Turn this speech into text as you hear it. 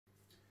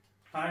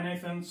Hi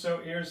Nathan, so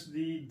here's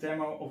the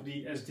demo of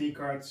the SD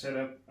card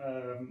setup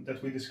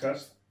that we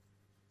discussed.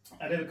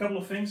 I did a couple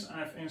of things.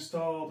 I've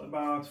installed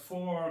about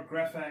 4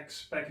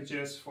 GraFx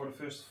packages for the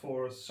first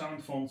 4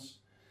 Soundfonts.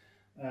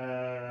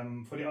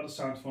 For the other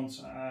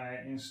Soundfonts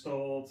I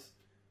installed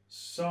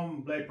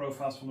some blade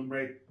profiles from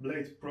the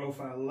blade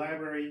profile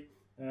library.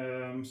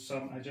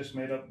 Some I just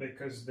made up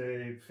because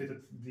they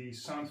fitted the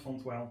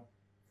Soundfont well.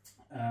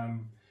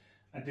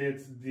 I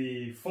did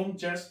the font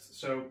jest,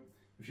 so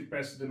if you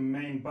press the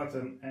main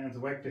button and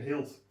whack the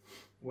hilt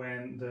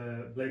when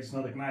the blade is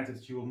not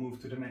ignited, you will move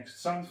to the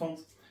next sound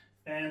font.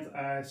 And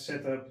I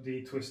set up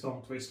the twist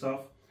on, twist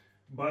off,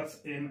 but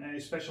in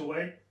a special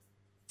way,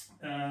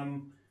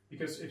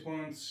 because it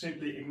won't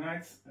simply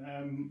ignite,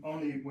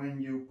 only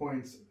when you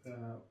point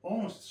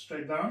almost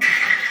straight down.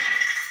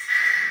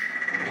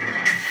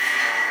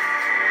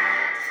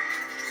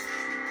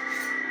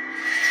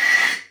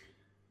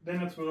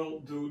 Then it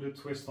will do the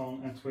twist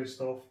on and twist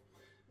off.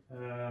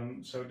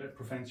 So that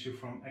prevents you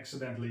from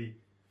accidentally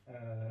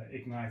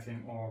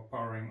igniting or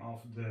powering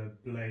off the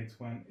blade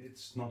when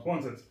it's not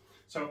wanted.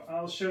 So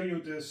I'll show you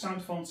the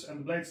sound fonts and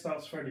the blade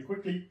styles fairly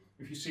quickly.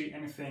 If you see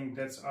anything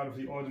that's out of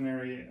the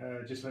ordinary,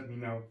 just let me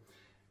know.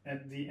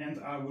 At the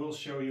end I will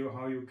show you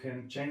how you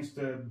can change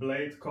the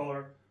blade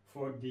color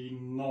for the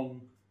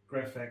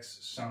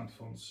non-GraFx sound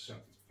fonts. So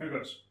here it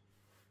goes.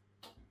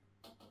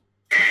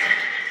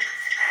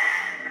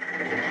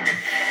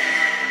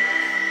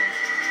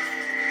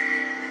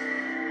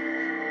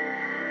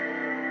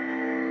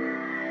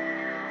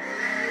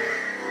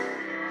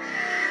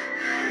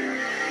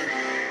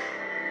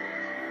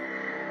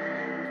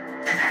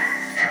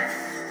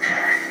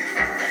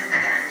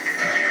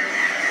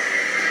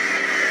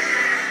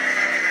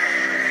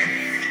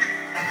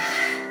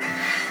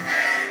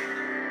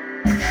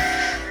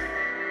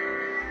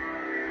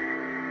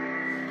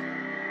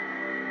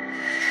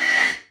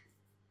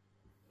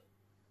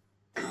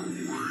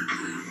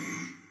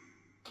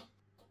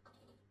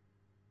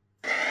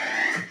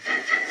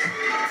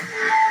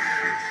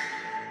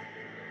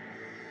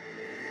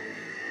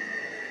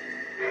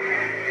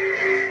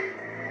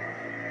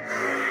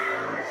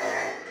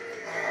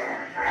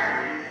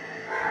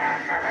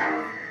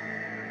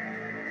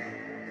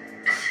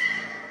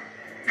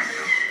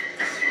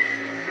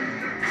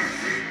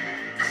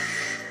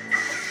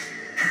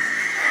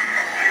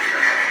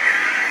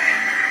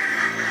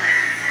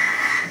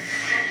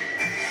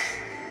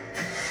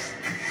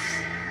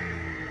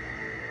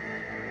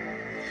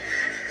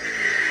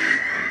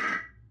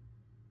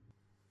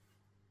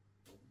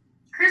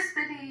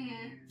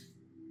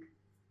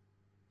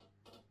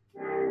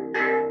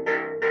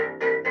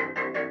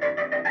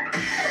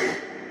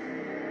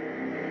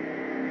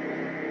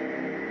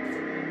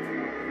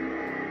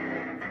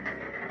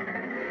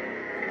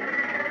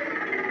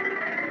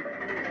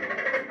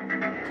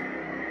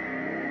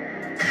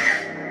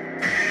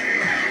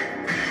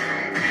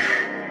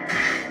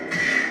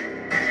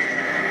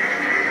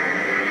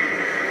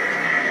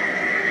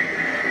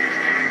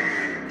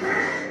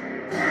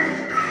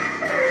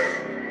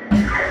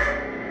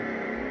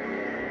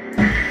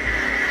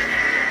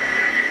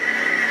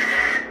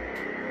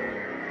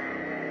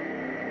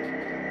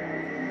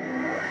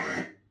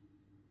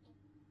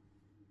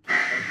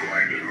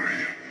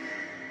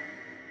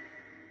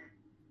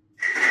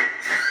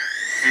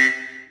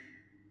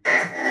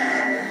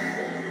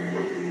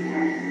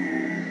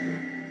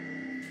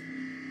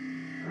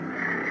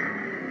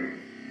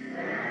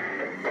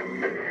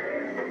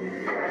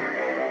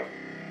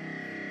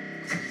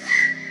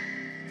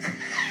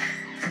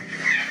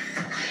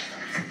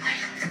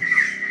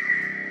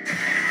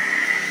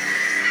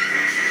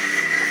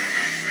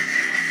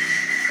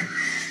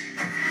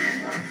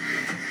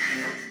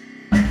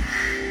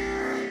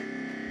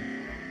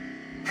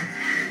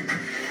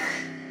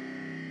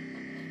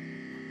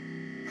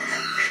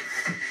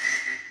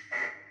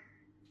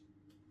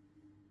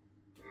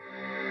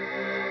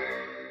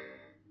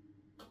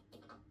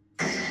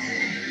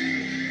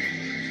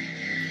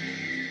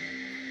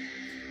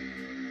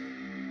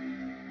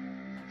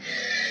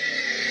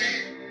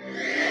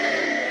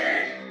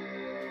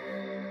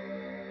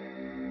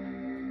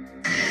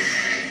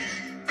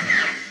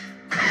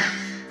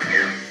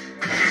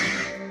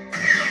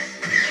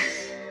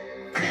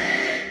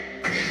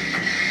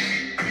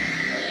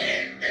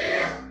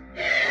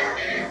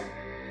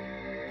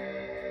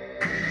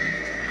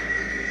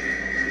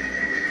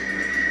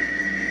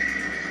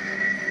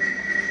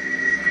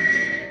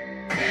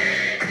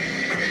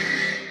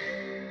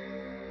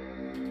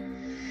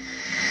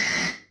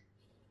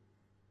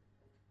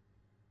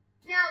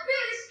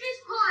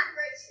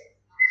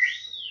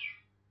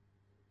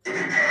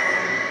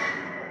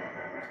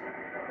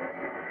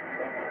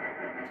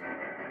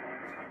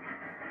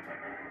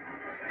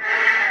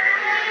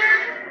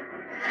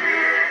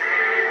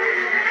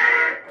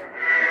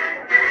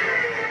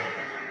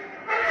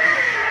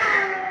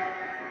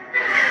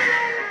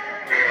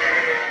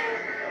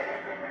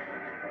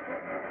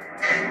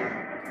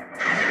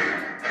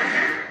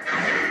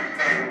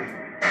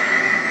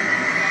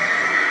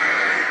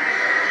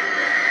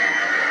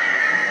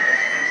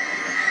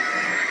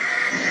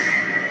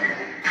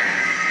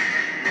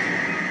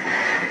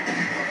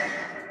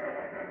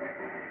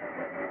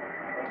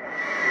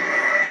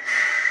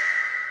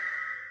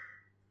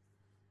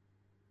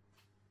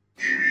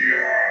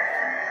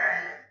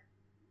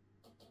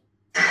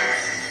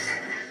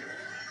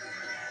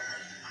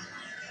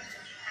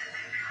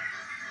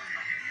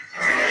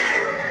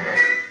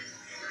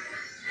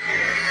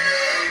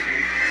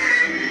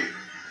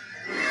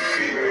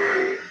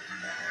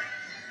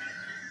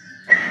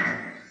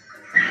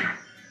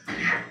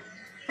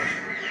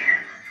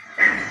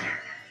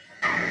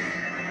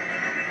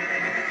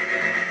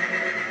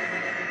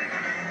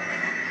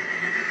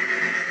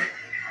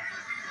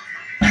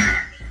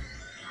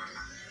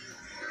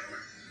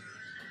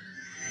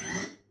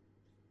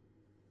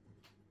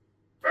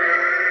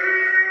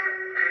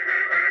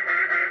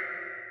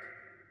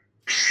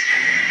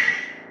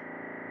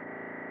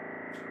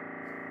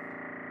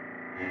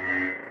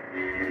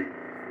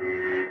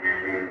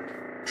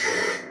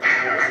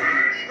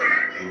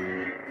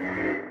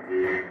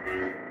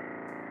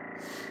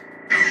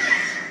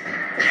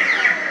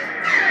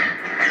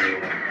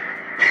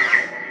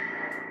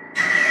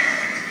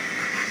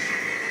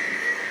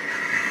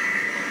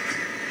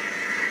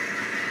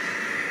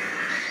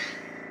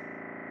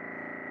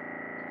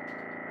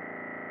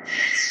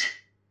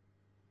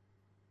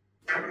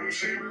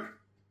 Saber.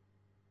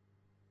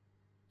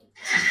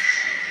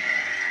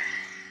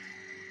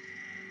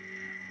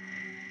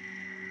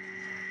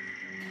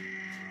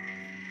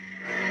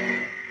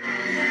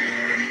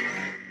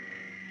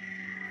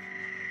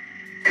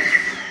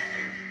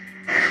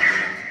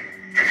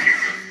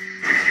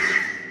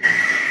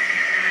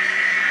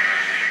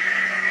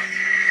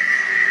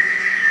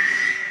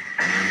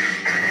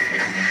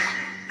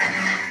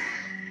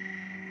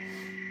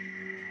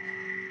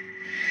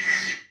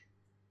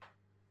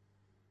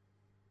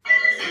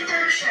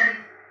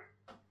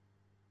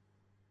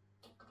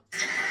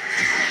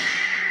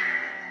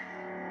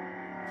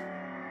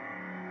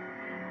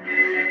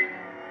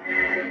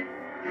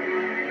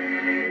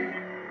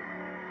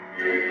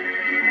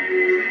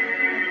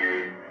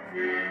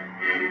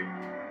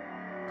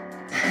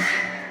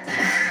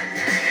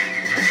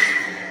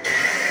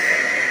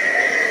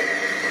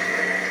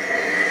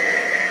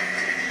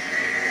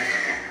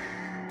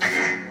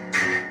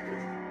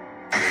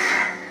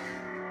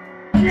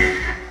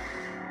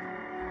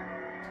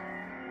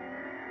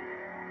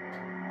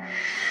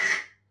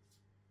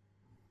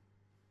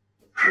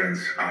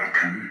 Prince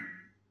Arkham.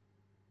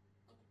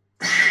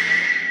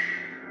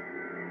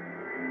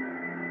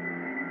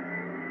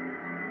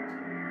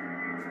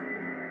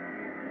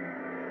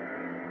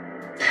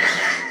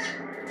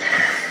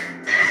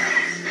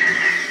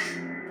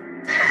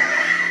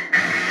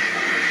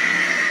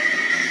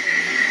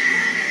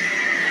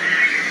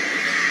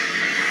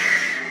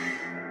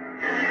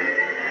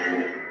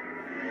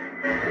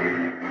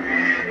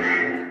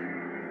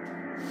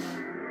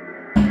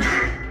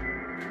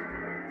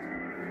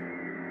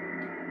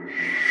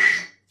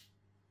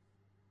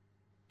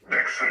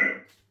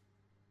 Excellent.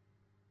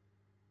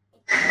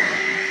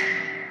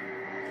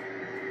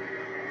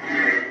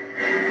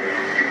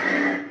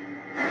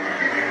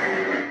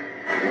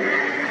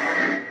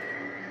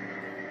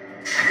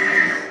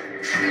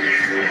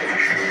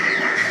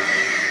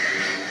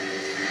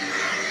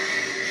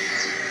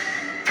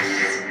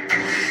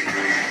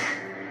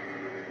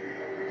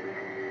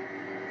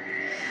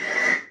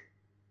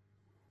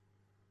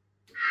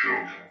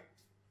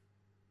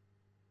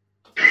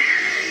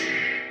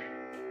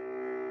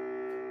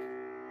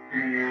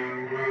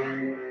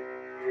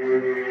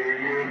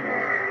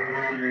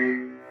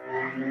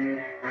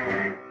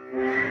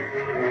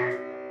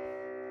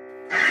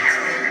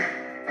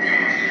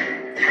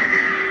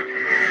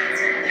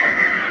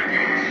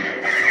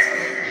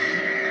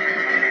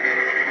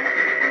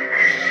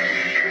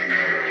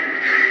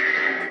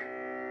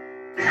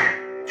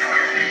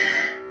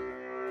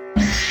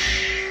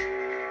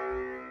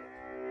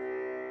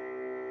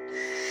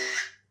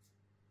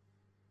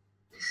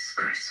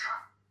 Disgraceful.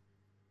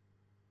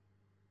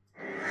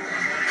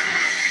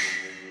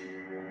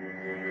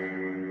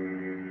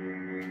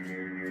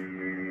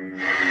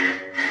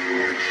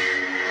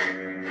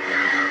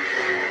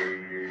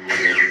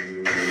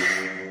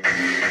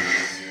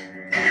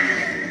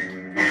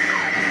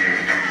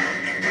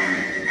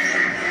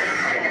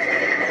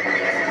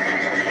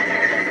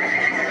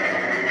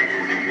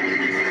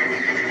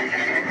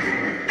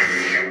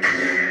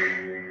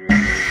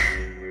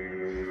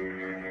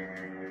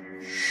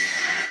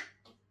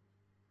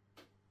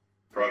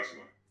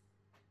 Approximate.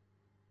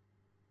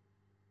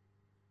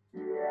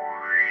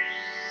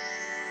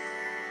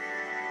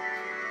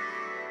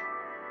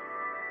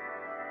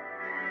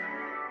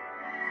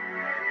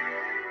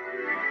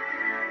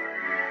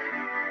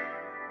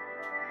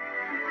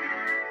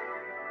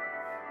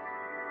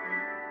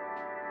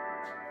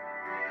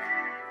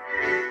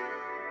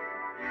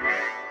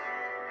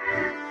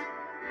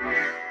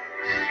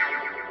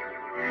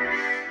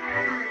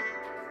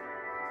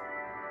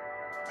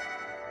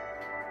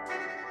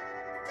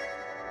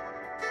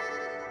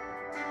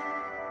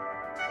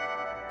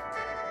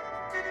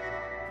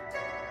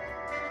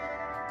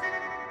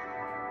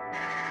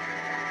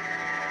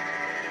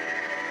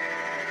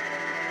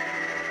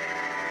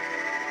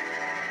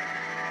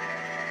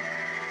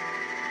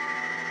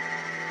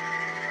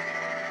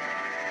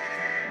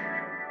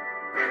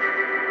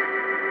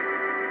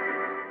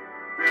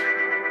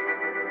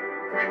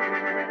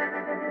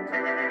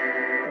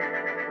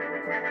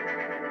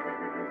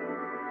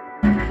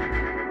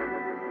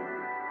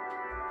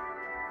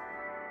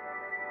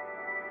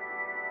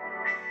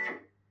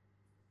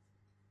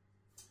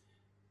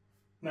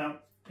 Now,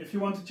 if you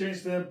want to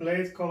change the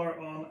blade color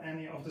on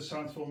any of the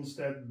sound fonts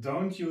that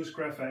don't use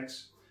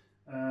GraFx,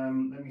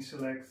 let me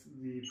select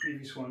the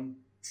previous one.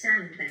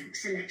 Soundbank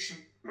selection.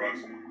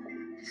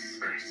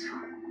 Disgraceful.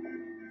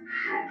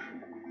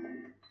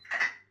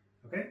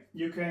 Okay,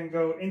 you can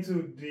go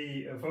into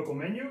the vocal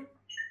menu.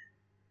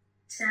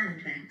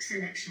 Soundbank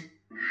selection.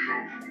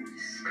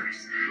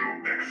 Disgraceful.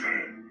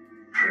 Excellent.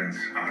 Friends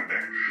are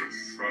back.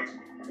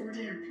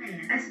 Audio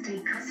player.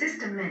 SD card.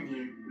 System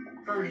menu.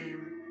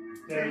 Volume.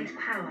 Then Blade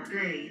power.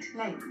 Blade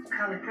length.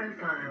 Color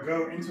profile.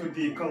 go into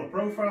the color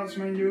profiles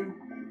menu.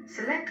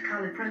 Select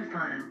color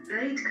profile.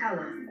 Blade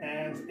color.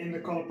 And in the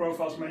color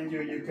profiles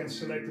menu you can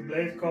select the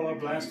blade color,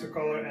 blaster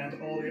color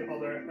and all the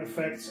other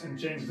effects and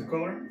change the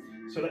color.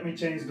 So let me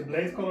change the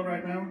blade color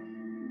right now.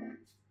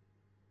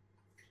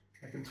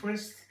 I can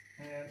twist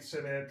and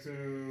set it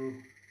to,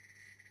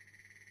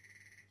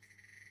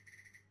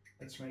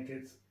 let's make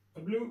it a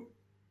blue.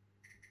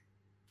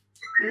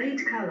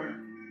 Blade color.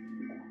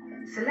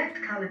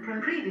 Select color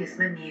previous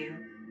menu.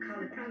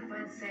 Color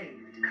profile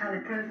saved.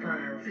 Color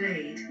profile.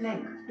 Blade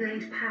length.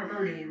 Blade power.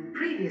 Volume.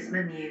 Previous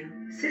menu.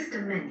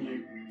 System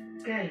menu.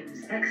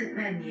 Games. Exit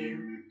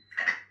menu.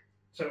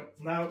 So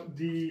now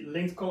the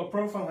linked color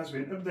profile has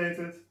been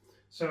updated.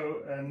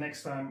 So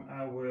next time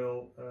I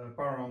will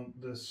power on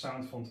the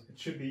sound font. It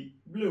should be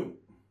blue.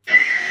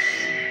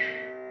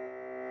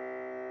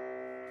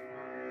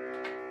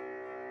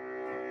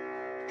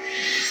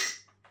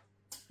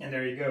 And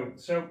there you go.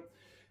 So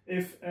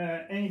if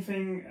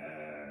anything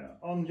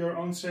on your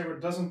own server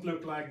doesn't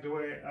look like the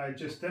way I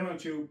just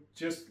demoed you,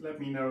 just let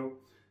me know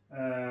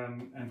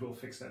and we'll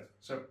fix that.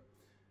 So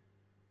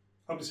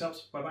hope this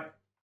helps. Bye bye.